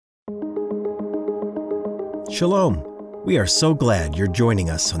Shalom. We are so glad you're joining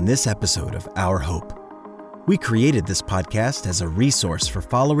us on this episode of Our Hope. We created this podcast as a resource for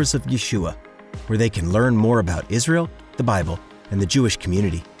followers of Yeshua, where they can learn more about Israel, the Bible, and the Jewish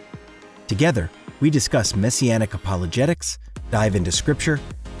community. Together, we discuss messianic apologetics, dive into scripture,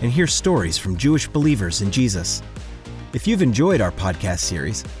 and hear stories from Jewish believers in Jesus. If you've enjoyed our podcast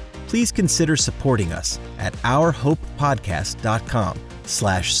series, please consider supporting us at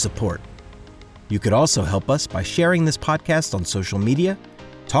ourhopepodcast.com/support. You could also help us by sharing this podcast on social media,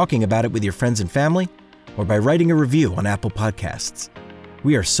 talking about it with your friends and family, or by writing a review on Apple Podcasts.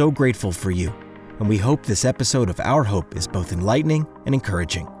 We are so grateful for you, and we hope this episode of Our Hope is both enlightening and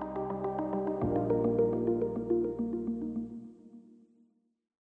encouraging.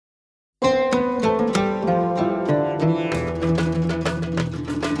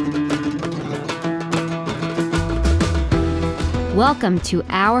 Welcome to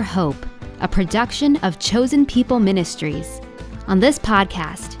Our Hope, a production of Chosen People Ministries. On this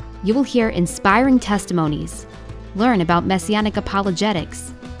podcast, you will hear inspiring testimonies, learn about messianic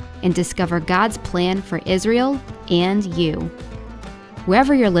apologetics, and discover God's plan for Israel and you.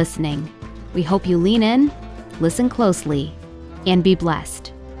 Wherever you're listening, we hope you lean in, listen closely, and be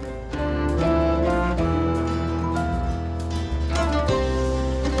blessed.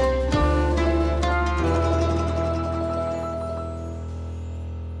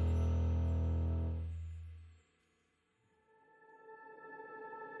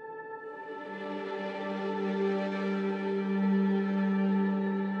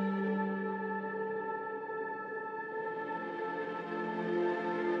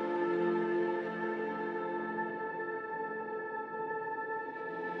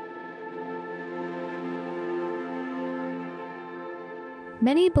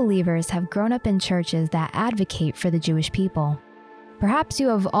 Many believers have grown up in churches that advocate for the Jewish people. Perhaps you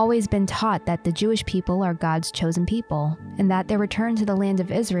have always been taught that the Jewish people are God's chosen people, and that their return to the land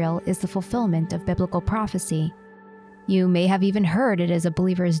of Israel is the fulfillment of biblical prophecy. You may have even heard it is a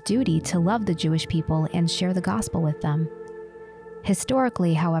believer's duty to love the Jewish people and share the gospel with them.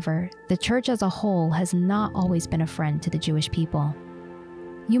 Historically, however, the church as a whole has not always been a friend to the Jewish people.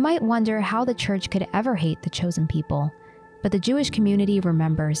 You might wonder how the church could ever hate the chosen people. But the Jewish community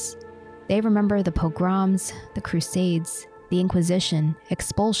remembers. They remember the pogroms, the crusades, the Inquisition,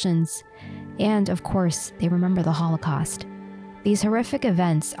 expulsions, and of course, they remember the Holocaust. These horrific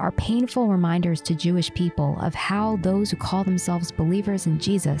events are painful reminders to Jewish people of how those who call themselves believers in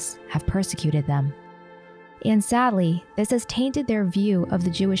Jesus have persecuted them. And sadly, this has tainted their view of the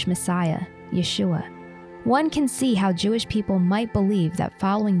Jewish Messiah, Yeshua. One can see how Jewish people might believe that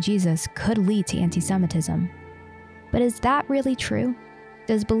following Jesus could lead to anti-Semitism. But is that really true?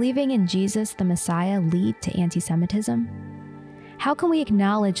 Does believing in Jesus, the Messiah, lead to anti-Semitism? How can we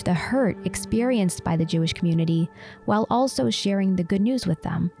acknowledge the hurt experienced by the Jewish community while also sharing the good news with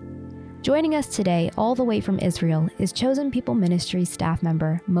them? Joining us today, all the way from Israel, is Chosen People Ministry staff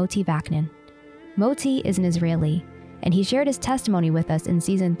member Moti Vaknin. Moti is an Israeli, and he shared his testimony with us in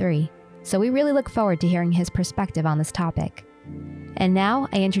Season 3, so we really look forward to hearing his perspective on this topic. And now,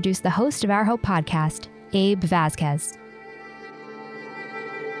 I introduce the host of Our Hope podcast, Abe Vasquez.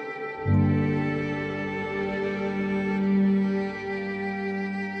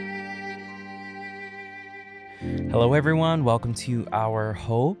 Hello, everyone. Welcome to Our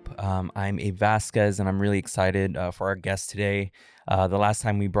Hope. I'm Abe Vasquez, and I'm really excited for our guest today. The last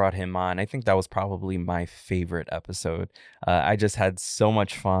time we brought him on, I think that was probably my favorite episode. I just had so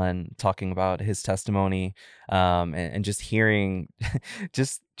much fun talking about his testimony and just hearing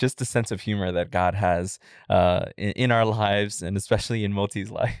just the sense of humor that God has in our lives, and especially in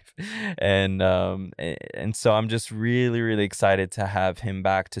Moti's life. And so I'm just really, really excited to have him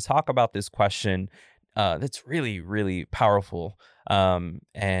back to talk about this question that's really, really powerful.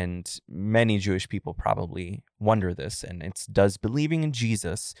 And many Jewish people probably wonder this, and it's, does believing in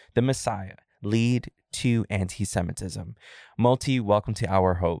Jesus, the Messiah, lead to anti-Semitism? Moti, welcome to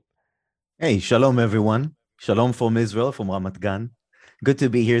Our Hope. Hey, shalom, everyone. Shalom from Israel, from Ramat Gan. Good to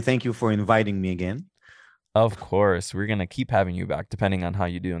be here. Thank you for inviting me again. Of course, we're gonna keep having you back, depending on how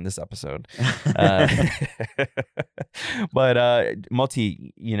you do in this episode. But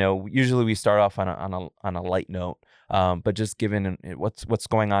Moti, usually we start off on a light note, but just given what's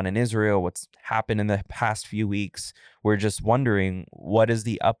going on in Israel, what's happened in the past few weeks, we're just wondering, what is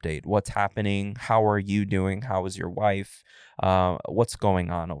the update? What's happening? How are you doing? How is your wife? What's going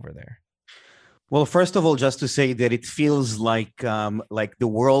on over there? Well, first of all, just to say that it feels like the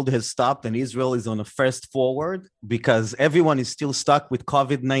world has stopped and Israel is on a fast forward, because everyone is still stuck with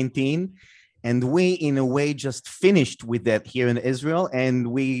COVID-19. And we, in a way, just finished with that here in Israel.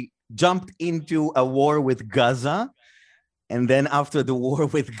 And we jumped into a war with Gaza. And then after the war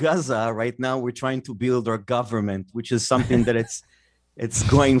with Gaza, right now we're trying to build our government, which is something that it's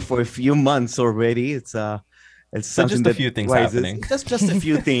going for a few months already. It's something just a few things happening. Just a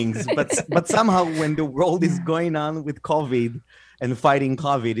few things, but somehow when the world is going on with COVID and fighting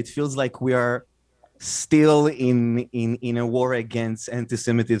COVID, it feels like we are still in a war against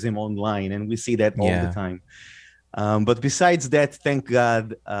anti-Semitism online, and we see that all the time. But besides that, thank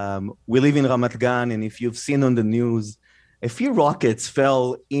God, we live in Ramat Gan, and if you've seen on the news, a few rockets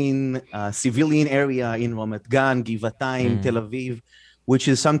fell in a civilian area in Ramat Gan, Givatayim, Tel Aviv, which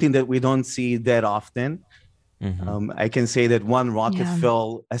is something that we don't see that often. I can say that one rocket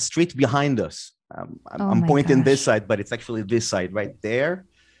fell a street behind us. I'm pointing this side, but it's actually this side right there.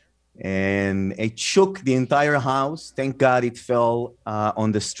 And it shook the entire house. Thank God it fell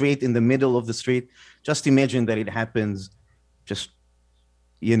on the street, in the middle of the street. Just imagine that it happens just,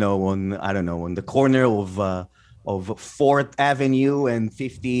 on the corner of 4th Avenue and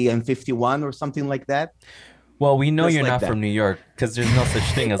 50 and 51 or something like that. Well, we know Just you're like not that. from New York because there's no such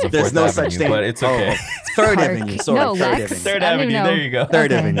thing as a There's 4th no Avenue, such thing. but it's okay. It's 3rd Avenue. Sorry, No, 3rd Lex. Avenue. 3rd I didn't Avenue, know. there you go. 3rd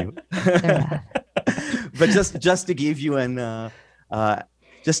Okay. Avenue. But just to give you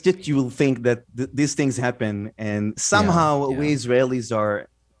just that you will think that these things happen, and somehow we Israelis are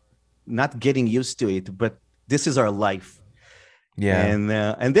not getting used to it, but this is our life. Yeah.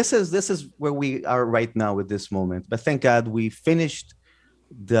 And this is where we are right now with this moment. But thank God we finished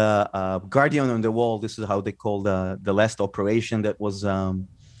the Guardian on the Wall. This is how they call the last operation that was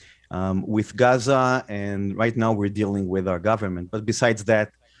with Gaza, and right now we're dealing with our government. But besides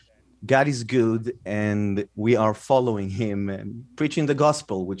that, God is good, and we are following him and preaching the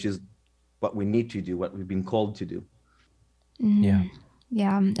gospel, which is what we need to do, what we've been called to do. Yeah.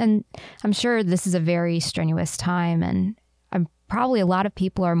 Yeah. And I'm sure this is a very strenuous time, and probably a lot of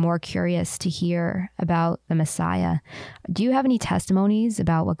people are more curious to hear about the Messiah. Do you have any testimonies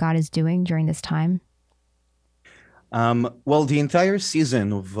about what God is doing during this time? Well, the entire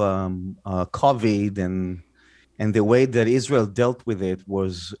season of COVID and the way that Israel dealt with it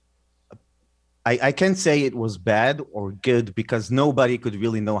was, I can't say it was bad or good because nobody could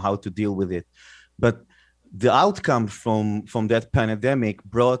really know how to deal with it. But the outcome from that pandemic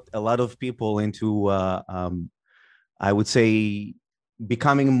brought a lot of people into, I would say,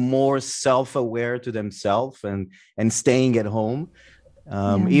 becoming more self-aware to themselves and staying at home.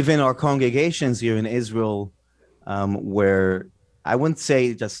 Even our congregations here in Israel, where I wouldn't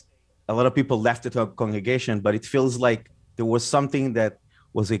say just a lot of people left the congregation, but it feels like there was something that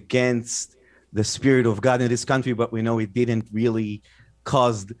was against the Spirit of God in this country, but we know it didn't really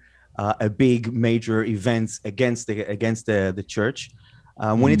cause a big major events against the church.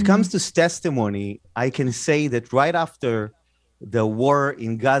 When it comes to testimony, I can say that right after the war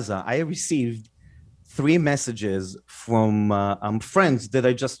in Gaza, I received 3 messages from friends that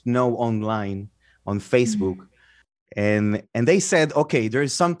I just know online on Facebook. And they said, okay,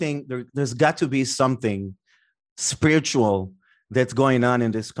 there's got to be something spiritual that's going on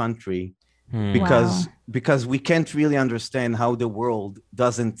in this country, because we can't really understand how the world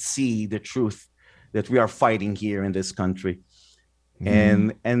doesn't see the truth that we are fighting here in this country.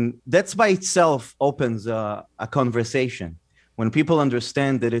 And that's by itself opens a conversation. When people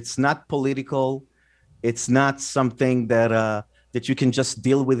understand that it's not political, it's not something that you can just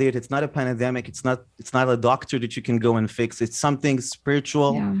deal with it. It's not a pandemic. It's not a doctor that you can go and fix. It's something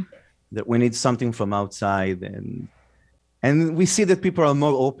spiritual that we need something from outside. And we see that people are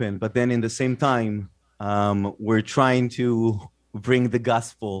more open, but then in the same time, we're trying to bring the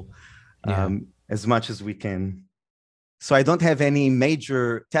gospel as much as we can. So I don't have any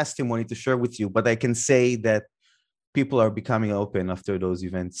major testimony to share with you, but I can say that people are becoming open after those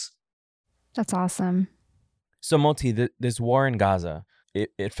events. That's awesome. So Moti, this war in Gaza,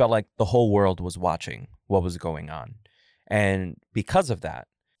 it felt like the whole world was watching what was going on. And because of that,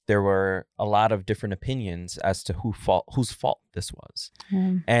 there were a lot of different opinions as to whose fault this was.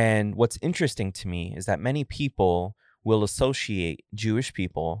 And what's interesting to me is that many people will associate Jewish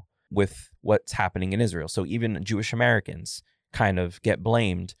people with what's happening in Israel. So even Jewish Americans kind of get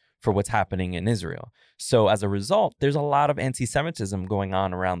blamed for what's happening in Israel. So as a result, there's a lot of anti-Semitism going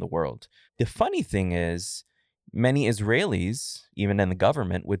on around the world. The funny thing is, many Israelis, even in the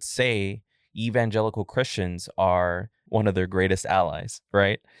government, would say evangelical Christians are one of their greatest allies,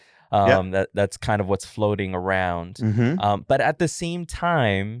 right? That's kind of what's floating around. But at the same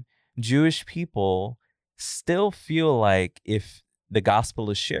time, Jewish people still feel like if the gospel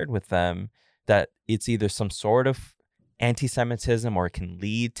is shared with them, that it's either some sort of anti-Semitism or it can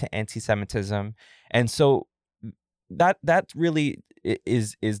lead to anti-Semitism. And so that really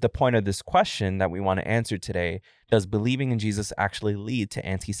is the point of this question that we want to answer today. Does believing in Jesus actually lead to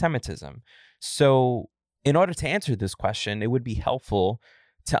anti-Semitism? So in order to answer this question, it would be helpful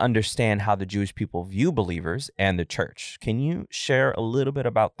to understand how the Jewish people view believers and the church. Can you share a little bit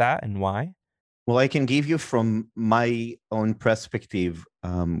about that and why? Well, I can give you from my own perspective,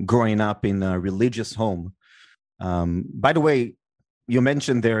 growing up in a religious home. By the way, you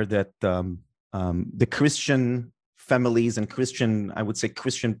mentioned there that the Christian families and I would say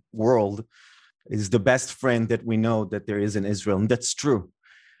Christian world is the best friend that we know that there is in Israel. And that's true.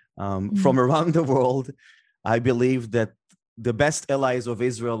 From around the world, I believe that the best allies of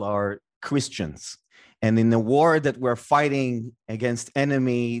Israel are Christians. And in the war that we're fighting against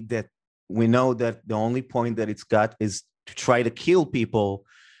enemy that we know that the only point that it's got is to try to kill people,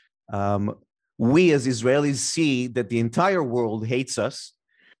 we as Israelis see that the entire world hates us.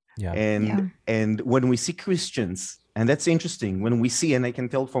 Yeah. And when we see Christians, and that's interesting, when we see, and I can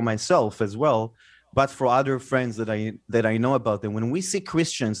tell for myself as well, but for other friends that I know about them, when we see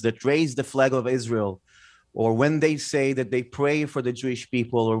Christians that raise the flag of Israel, or when they say that they pray for the Jewish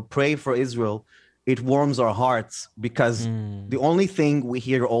people or pray for Israel, it warms our hearts, because the only thing we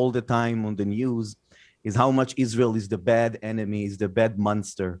hear all the time on the news is how much Israel is the bad enemy, is the bad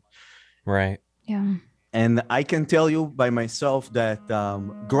monster. Right. Yeah. And I can tell you by myself that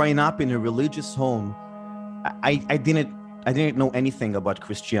growing up in a religious home, I didn't know anything about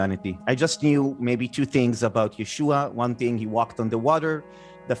Christianity. I just knew maybe two things about Yeshua. One thing, he walked on the water.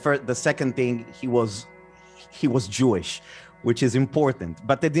 The second thing, he was Jewish, which is important.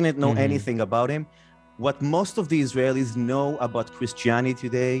 But they didn't know anything about him. What most of the Israelis know about Christianity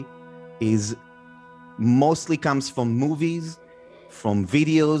today is mostly comes from movies, from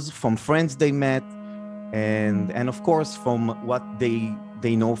videos, from friends they met, and of course from what they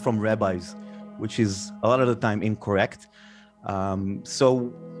know from rabbis, which is a lot of the time incorrect.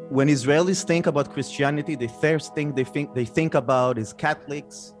 So when Israelis think about Christianity, the first thing they think about is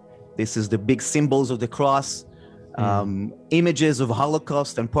Catholics. This is the big symbols of the cross, images of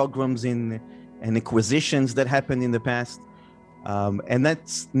Holocaust and pogroms and inquisitions that happened in the past. And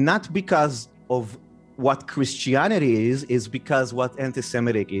that's not because of what Christianity is because what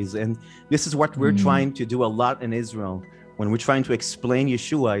anti-Semitic is. And this is what we're trying to do a lot in Israel when we're trying to explain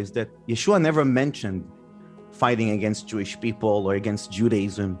Yeshua, is that Yeshua never mentioned fighting against Jewish people or against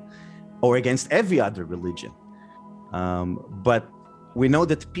Judaism or against every other religion. But we know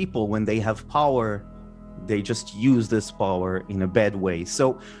that people, when they have power, they just use this power in a bad way.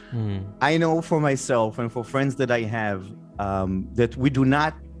 So I know for myself and for friends that I have, that we do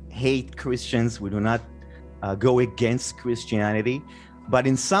not hate Christians. We do not go against Christianity. But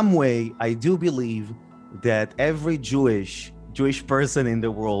in some way, I do believe that every Jewish person in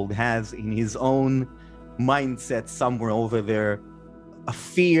the world has in his own mindset somewhere over there a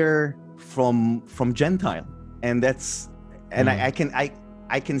fear from Gentile. And that's, and I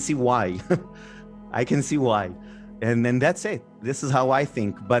can see why. I can see why. And then that's it. This is how I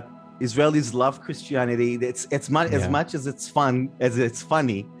think. But Israelis love Christianity. As much as it's fun, as it's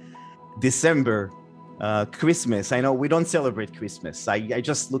funny. December, Christmas. I know we don't celebrate Christmas. I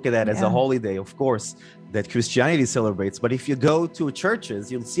just look at that as a holiday, of course, that Christianity celebrates. But if you go to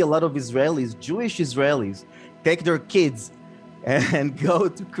churches, you'll see a lot of Israelis, Jewish Israelis, take their kids and go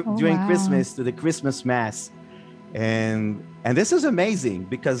to during Christmas to the Christmas Mass. And this is amazing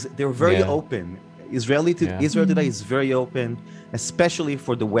because they're very open. Israel today is very open, especially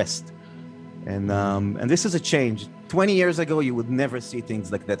for the West. And this is a change. 20 years ago, you would never see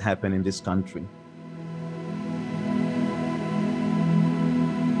things like that happen in this country.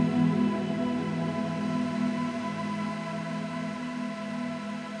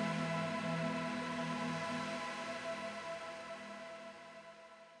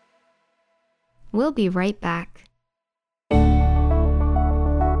 We'll be right back.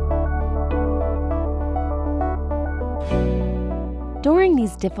 During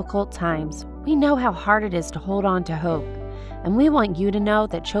these difficult times, we know how hard it is to hold on to hope, and we want you to know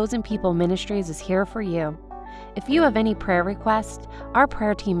that Chosen People Ministries is here for you. If you have any prayer requests, our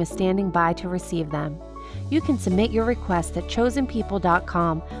prayer team is standing by to receive them. You can submit your request at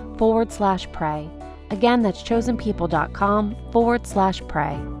chosenpeople.com/pray. Again, that's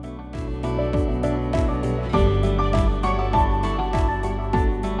chosenpeople.com/pray.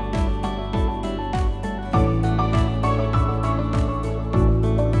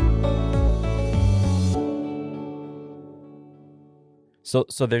 So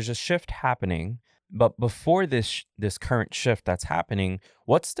there's a shift happening, but before this current shift that's happening,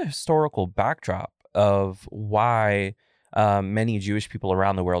 what's the historical backdrop of why many Jewish people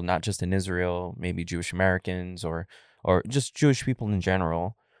around the world, not just in Israel, maybe Jewish Americans or just Jewish people in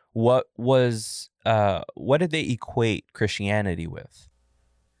general, what did they equate Christianity with?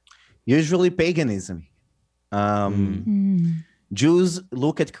 Usually paganism. Jews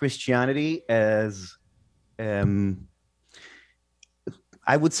look at Christianity as,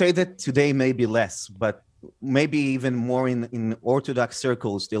 I would say that today maybe less, but maybe even more in Orthodox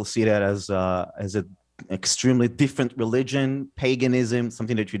circles, they'll see that as an extremely different religion, paganism,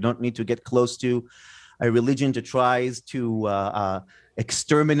 something that you don't need to get close to, a religion that tries to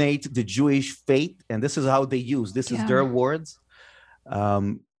exterminate the Jewish faith. And this is how they use, this is their words.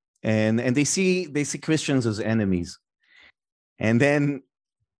 And they see Christians as enemies. And then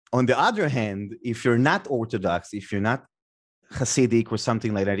on the other hand, if you're not Orthodox, if you're not Hasidic or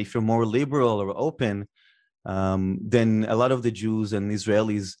something like that, if you're more liberal or open, then a lot of the Jews and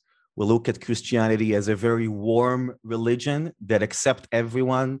Israelis will look at Christianity as a very warm religion that accepts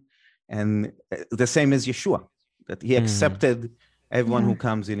everyone, and the same as Yeshua, that he accepted everyone who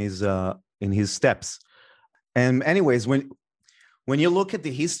comes in his steps. And anyways, when you look at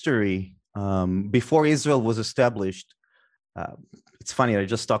the history, before Israel was established, it's funny, I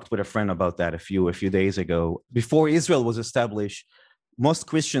just talked with a friend about that a few days ago. Before Israel was established, most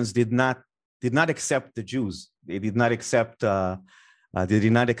Christians did not accept the Jews. They did not accept the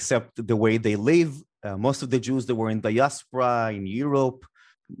way they live. Most of the Jews that were in diaspora in Europe,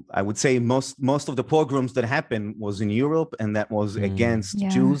 I would say most of the pogroms that happened was in Europe, and that was against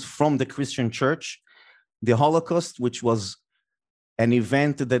Jews from the Christian church. The Holocaust, which was an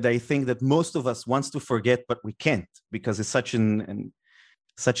event that I think that most of us wants to forget, but we can't, because it's such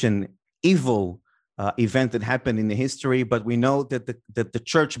an evil event that happened in the history. But we know that the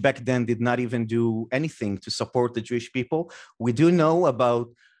church back then did not even do anything to support the Jewish people. We do know about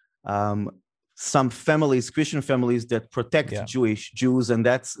some families, Christian families, that protect Jews, and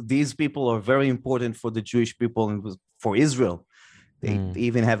these people are very important for the Jewish people and for Israel. They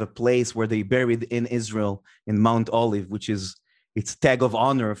even have a place where they buried in Israel in Mount Olive, which is its tag of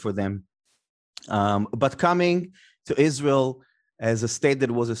honor for them. But coming to Israel as a state that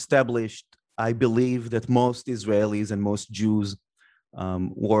was established, I believe that most Israelis and most Jews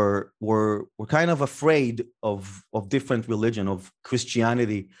were kind of afraid of different religion, of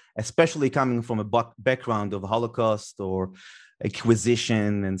Christianity, especially coming from a background of Holocaust or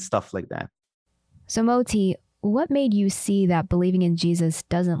Inquisition and stuff like that. So Moti, what made you see that believing in Jesus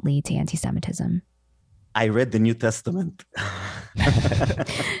doesn't lead to anti-Semitism? I read the New Testament.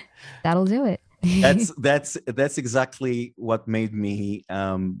 That'll do it. That's exactly what made me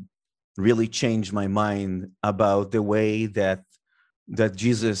really change my mind about the way that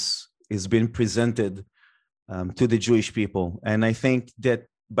Jesus is being presented to the Jewish people. And I think that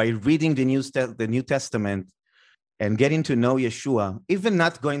by reading the New Testament and getting to know Yeshua, even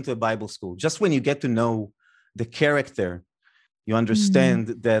not going to a Bible school, just when you get to know the character, you understand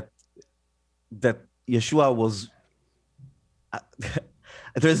that Yeshua was,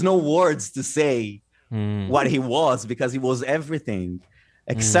 there's no words to say what he was, because he was everything,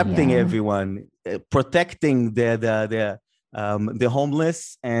 accepting everyone, protecting the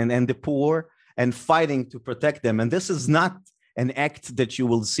homeless and the poor, and fighting to protect them. And this is not an act that you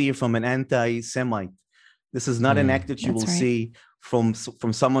will see from an anti-Semite. This is not an act that you will see from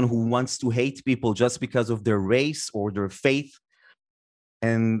someone who wants to hate people just because of their race or their faith.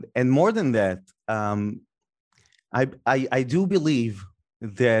 And more than that, I do believe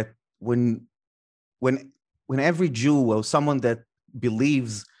that when every Jew or someone that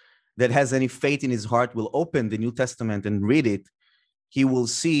believes, that has any faith in his heart, will open the New Testament and read it, he will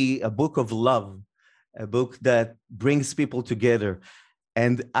see a book of love, a book that brings people together.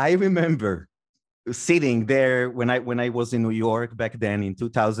 And I remember sitting there when I was in New York back then in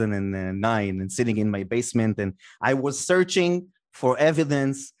 2009, and sitting in my basement, and I was searching for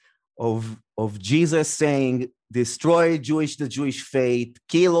evidence of Jesus saying, destroy the Jewish faith,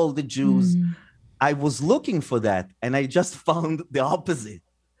 kill all the Jews. I was looking for that, and I just found the opposite.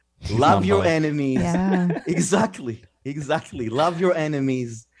 Love your enemies. Yeah. Exactly. Love your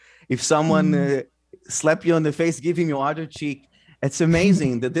enemies. If someone slap you on the face, give him your other cheek. It's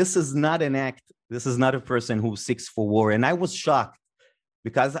amazing that this is not an act. This is not a person who seeks for war. And I was shocked,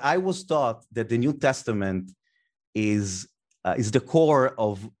 because I was taught that the New Testament is the core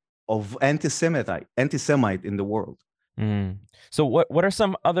of anti-Semite in the world. So what are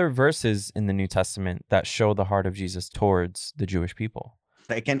some other verses in the New Testament that show the heart of Jesus towards the Jewish people?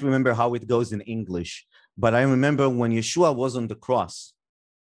 I can't remember how it goes in English, but I remember when Yeshua was on the cross,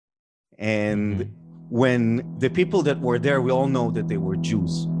 and when the people that were there, we all know that they were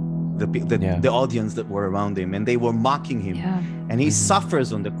Jews. the audience that were around him, and they were mocking him. Yeah. And he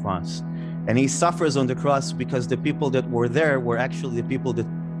suffers on the cross. And he suffers on the cross because the people that were there were actually the people that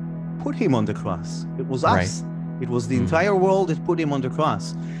put him on the cross. It was us. It was the entire world that put him on the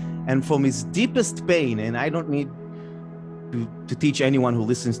cross. And from his deepest pain, and I don't need to teach anyone who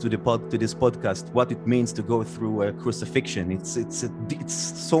listens to this podcast what it means to go through a crucifixion. It's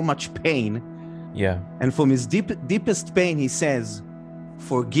so much pain. Yeah. And from his deepest pain, he says,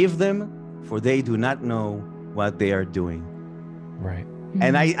 "Forgive them, for they do not know what they are doing." Right.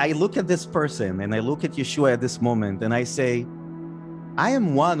 And I look at this person and I look at Yeshua at this moment and I say, I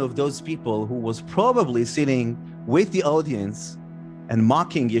am one of those people who was probably sitting with the audience and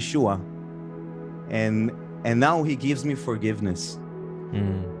mocking Yeshua. And now he gives me forgiveness.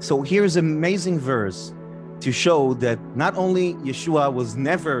 So here's an amazing verse to show that not only Yeshua was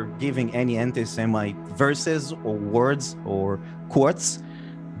never giving any anti-Semite verses or words or quotes,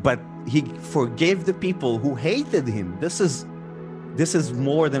 but he forgave the people who hated him. This is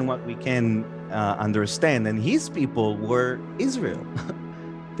more than what we can understand. And his people were Israel.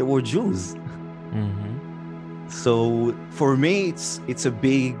 They were Jews. So for me, it's a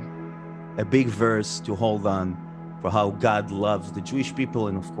big verse to hold on for how God loves the Jewish people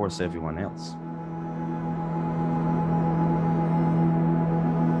and, of course, everyone else.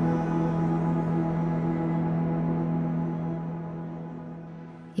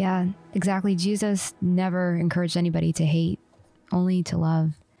 Yeah, exactly. Jesus never encouraged anybody to hate, only to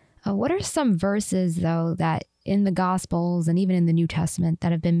love. What are some verses, though, that in the Gospels and even in the New Testament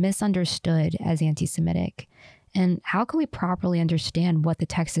that have been misunderstood as anti-Semitic? And how can we properly understand what the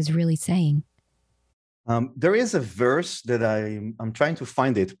text is really saying? There is a verse that I'm trying to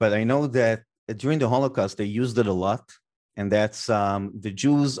find it, but I know that during the Holocaust, they used it a lot. And that's the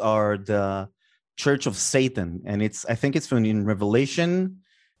Jews are the church of Satan. And I think it's from in Revelation.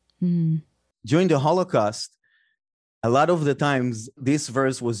 During the Holocaust, a lot of the times this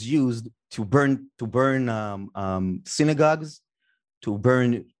verse was used to burn synagogues,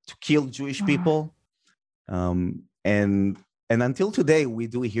 to kill Jewish people, and until today we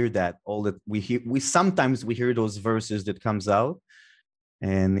do hear that. We sometimes hear those verses that comes out,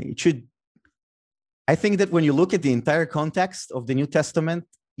 and it should. I think that when you look at the entire context of the New Testament,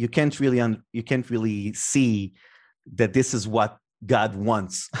 you can't really see that this is what God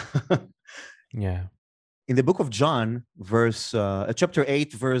wants. Yeah. In the book of John, chapter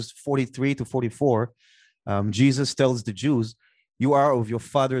 8, verse 43 to 44, Jesus tells the Jews, "You are of your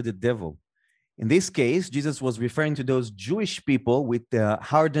father, the devil." In this case, Jesus was referring to those Jewish people with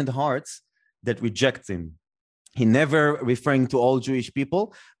hardened hearts that reject him. He never referring to all Jewish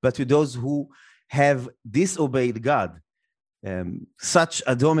people, but to those who have disobeyed God. Such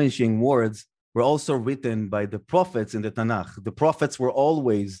admonishing words were also written by the prophets in the Tanakh. The prophets were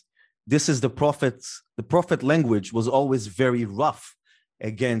always, the prophet language was always very rough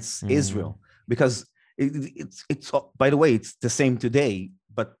against Israel, because it's by the way, it's the same today,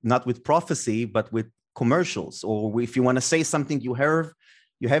 but not with prophecy, but with commercials. Or if you want to say something you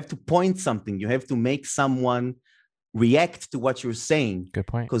have to point something, you have to make someone react to what you're saying. Good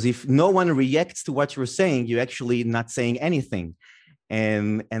point. Because if no one reacts to what you're saying, you're actually not saying anything.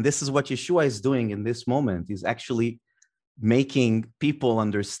 And this is what Yeshua is doing in this moment. He's actually making people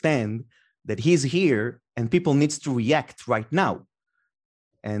understand that he's here and people needs to react right now.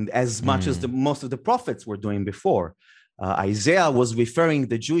 And as much as most of the prophets were doing before. Isaiah was referring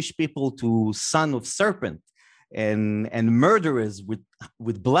the Jewish people to son of serpent and murderers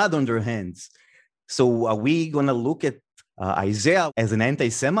with blood on their hands. So are we going to look at Isaiah as an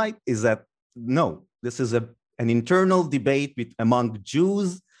anti-Semite? Is that no? This is an internal debate among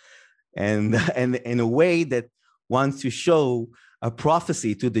Jews, and in a way that wants to show a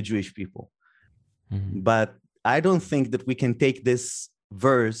prophecy to the Jewish people. But I don't think that we can take this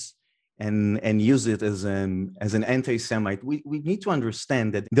verse and use it as an anti-Semite. We need to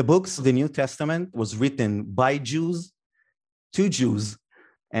understand that the books of the New Testament was written by Jews to Jews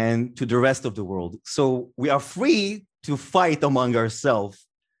and to the rest of the world. So we are free to fight among ourselves.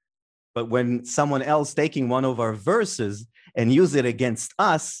 But when someone else taking one of our verses and use it against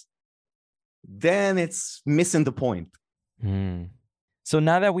us, then it's missing the point. So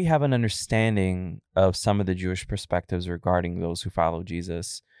now that we have an understanding of some of the Jewish perspectives regarding those who follow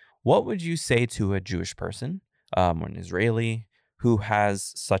Jesus, what would you say to a Jewish person or an Israeli who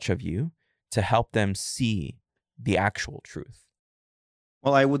has such a view to help them see the actual truth?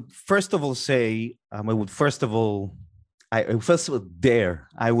 Well, I would first of all say, I will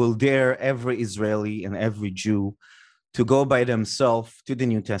dare every Israeli and every Jew to go by themselves to the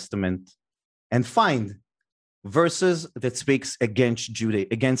New Testament and find verses that speaks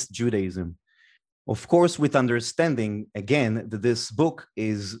against Judaism. Of course, with understanding, again, that this book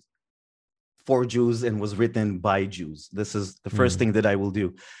is for Jews and was written by Jews. This is the first thing that I will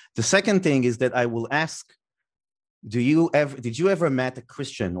do. The second thing is that I will ask, did you ever met a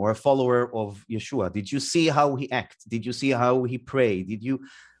Christian or a follower of Yeshua? Did you see how he acts? Did you see how he prayed?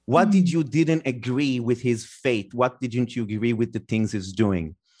 What did you didn't agree with his faith? What didn't you agree with the things he's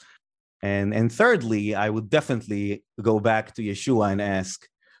doing? And thirdly, I would definitely go back to Yeshua and ask,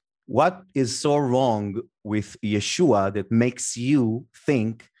 what is so wrong with Yeshua that makes you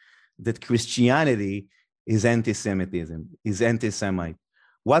think that Christianity is anti-Semitism, is anti-Semite?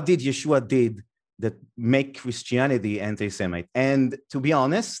 What did Yeshua did that make Christianity anti-Semite? And to be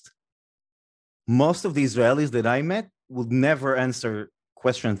honest, most of the Israelis that I met would never answer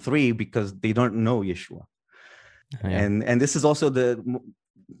question 3 because they don't know Yeshua. Yeah. And this is also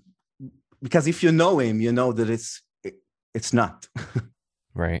because if you know him, you know that it's not.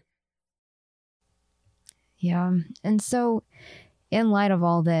 Right. Yeah. And so in light of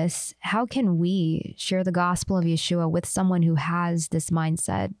all this, how can we share the gospel of Yeshua with someone who has this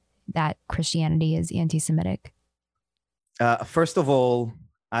mindset that Christianity is anti-Semitic? First of all,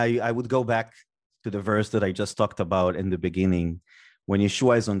 I would go back to the verse that I just talked about in the beginning. When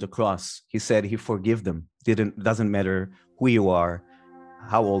Yeshua is on the cross, he said he forgive them. Doesn't matter who you are,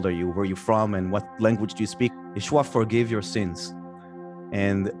 how old are you, where you from, and what language do you speak. Yeshua forgive your sins.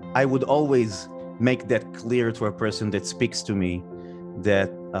 And I would always make that clear to a person that speaks to me, that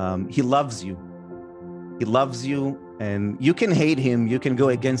he loves you. He loves you, and you can hate him, you can go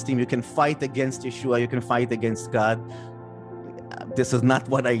against him, you can fight against Yeshua, you can fight against God. This is not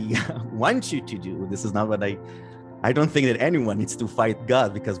what I want you to do. This is not what I don't think that anyone needs to fight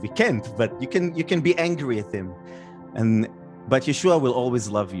God, because we can't, but you can be angry at him. But Yeshua will always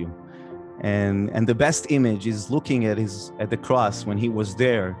love you. And the best image is looking at the cross when he was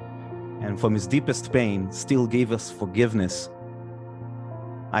there, and from his deepest pain still gave us forgiveness.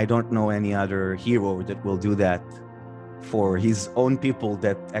 I don't know any other hero that will do that for his own people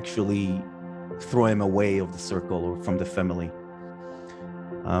that actually throw him away of the circle or from the family.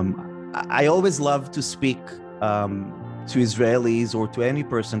 I always love to speak to Israelis or to any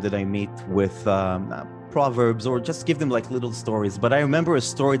person that I meet with proverbs, or just give them like little stories. But I remember a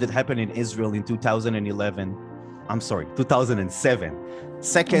story that happened in Israel in 2007,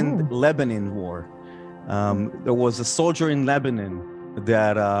 Second Lebanon War. There was a soldier in Lebanon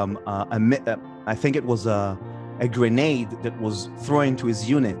that I think it was a grenade that was thrown into his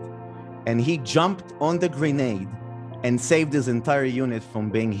unit, and he jumped on the grenade and saved his entire unit from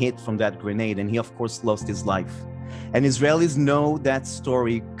being hit from that grenade, and he of course lost his life. And Israelis know that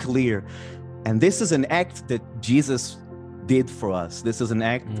story clear. And this is an act that Jesus did for us. This is an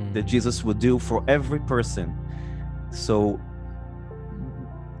act that Jesus would do for every person. So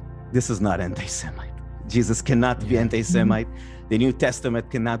this is not anti-Semite. Jesus cannot be anti-Semite. The New Testament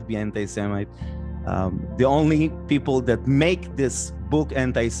cannot be anti-Semite. The only people that make this book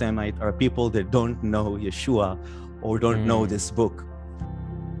anti-Semite are people that don't know Yeshua or don't know this book.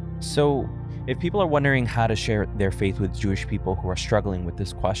 So if people are wondering how to share their faith with Jewish people who are struggling with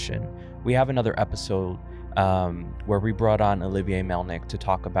this question, we have another episode where we brought on Olivier Melnick to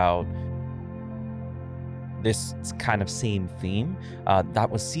talk about this kind of same theme. That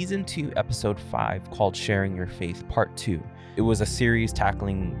was season 2, episode 5, called Sharing Your Faith, part 2. It was a series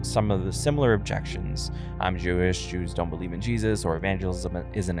tackling some of the similar objections. I'm Jewish, Jews don't believe in Jesus, or evangelism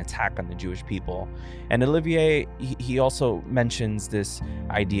is an attack on the Jewish people. And Olivier, he also mentions this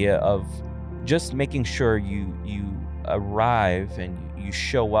idea of just making sure you arrive and you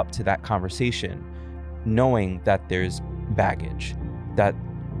show up to that conversation knowing that there's baggage, that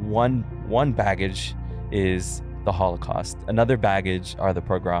one baggage is the Holocaust, another baggage are the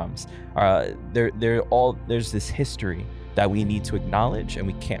pogroms. There's this history that we need to acknowledge and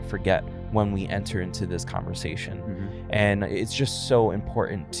we can't forget when we enter into this conversation. And it's just so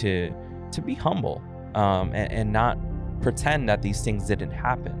important to be humble and not pretend that these things didn't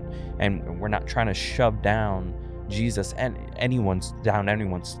happen. And we're not trying to shove down Jesus and anyone's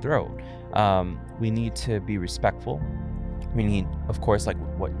throat. We need to be respectful. We need, of course, like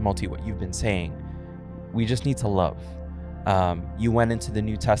what you've been saying, we just need to love. You went into the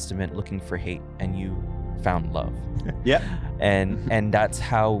New Testament looking for hate and you found love. Yeah. And that's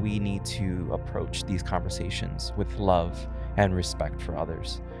how we need to approach these conversations, with love and respect for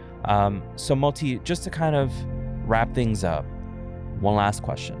others. So Moti, just to kind of wrap things up, one last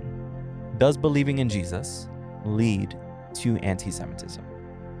question. Does believing in Jesus lead to anti-Semitism?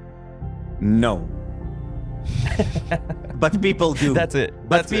 No. But people do. That's it.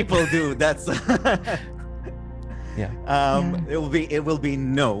 But people do. That's It will be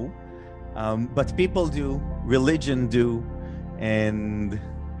no. But people do, religion do, and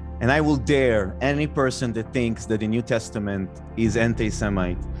I will dare any person that thinks that the New Testament is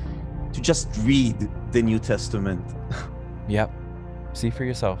anti-Semite to just read the New Testament. Yep. See for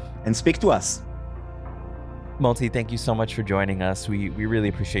yourself. And speak to us. Moti, thank you so much for joining us. We really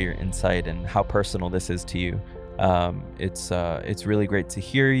appreciate your insight and how personal this is to you. It's really great to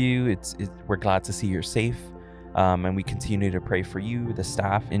hear you. We're glad to see you're safe. And we continue to pray for you, the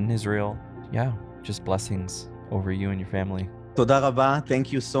staff in Israel. Yeah, just blessings over you and your family. Toda rabba.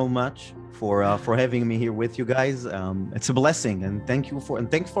 Thank you so much for having me here with you guys. It's a blessing, and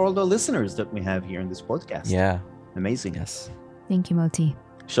thanks for all the listeners that we have here in this podcast. Yeah, amazing. Yes. Thank you, Moti.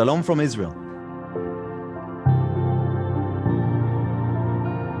 Shalom from Israel.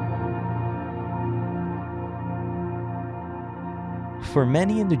 For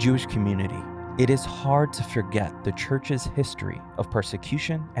many in the Jewish community, it is hard to forget the church's history of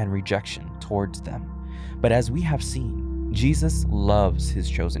persecution and rejection towards them. But as we have seen, Jesus loves his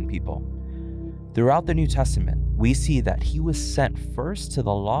chosen people. Throughout the New Testament, we see that he was sent first to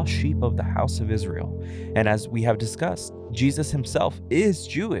the lost sheep of the house of Israel. And as we have discussed, Jesus himself is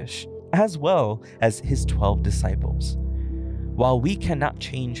Jewish, as well as his 12 disciples. While we cannot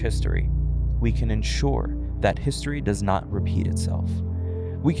change history, we can ensure that history does not repeat itself.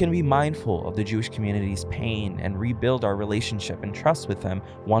 We can be mindful of the Jewish community's pain and rebuild our relationship and trust with them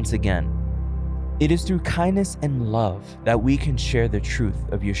once again. It is through kindness and love that we can share the truth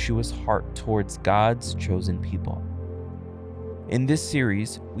of Yeshua's heart towards God's chosen people. In this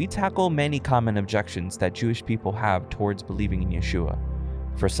series, we tackle many common objections that Jewish people have towards believing in Yeshua.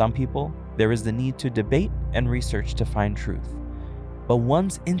 For some people, there is the need to debate and research to find truth. But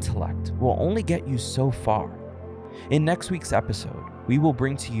one's intellect will only get you so far. In next week's episode, we will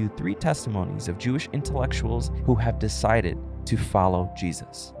bring to you 3 testimonies of Jewish intellectuals who have decided to follow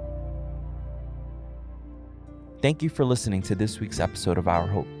Jesus. Thank you for listening to this week's episode of Our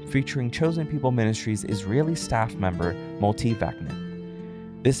Hope, featuring Chosen People Ministries Israeli staff member Moti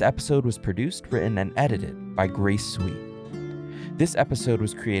Vaknin. This episode was produced, written, and edited by Grace Sweet. This episode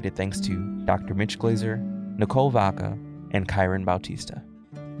was created thanks to Dr. Mitch Glazer, Nicole Vaca, and Kyron Bautista.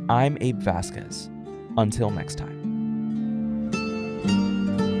 I'm Abe Vasquez. Until next time.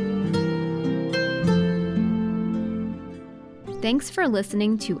 Thanks for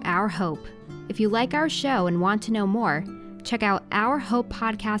listening to Our Hope. If you like our show and want to know more, check out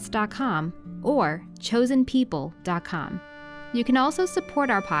ourhopepodcast.com or chosenpeople.com. You can also support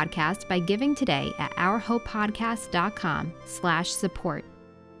our podcast by giving today at ourhopepodcast.com/support.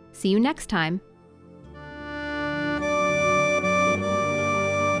 See you next time.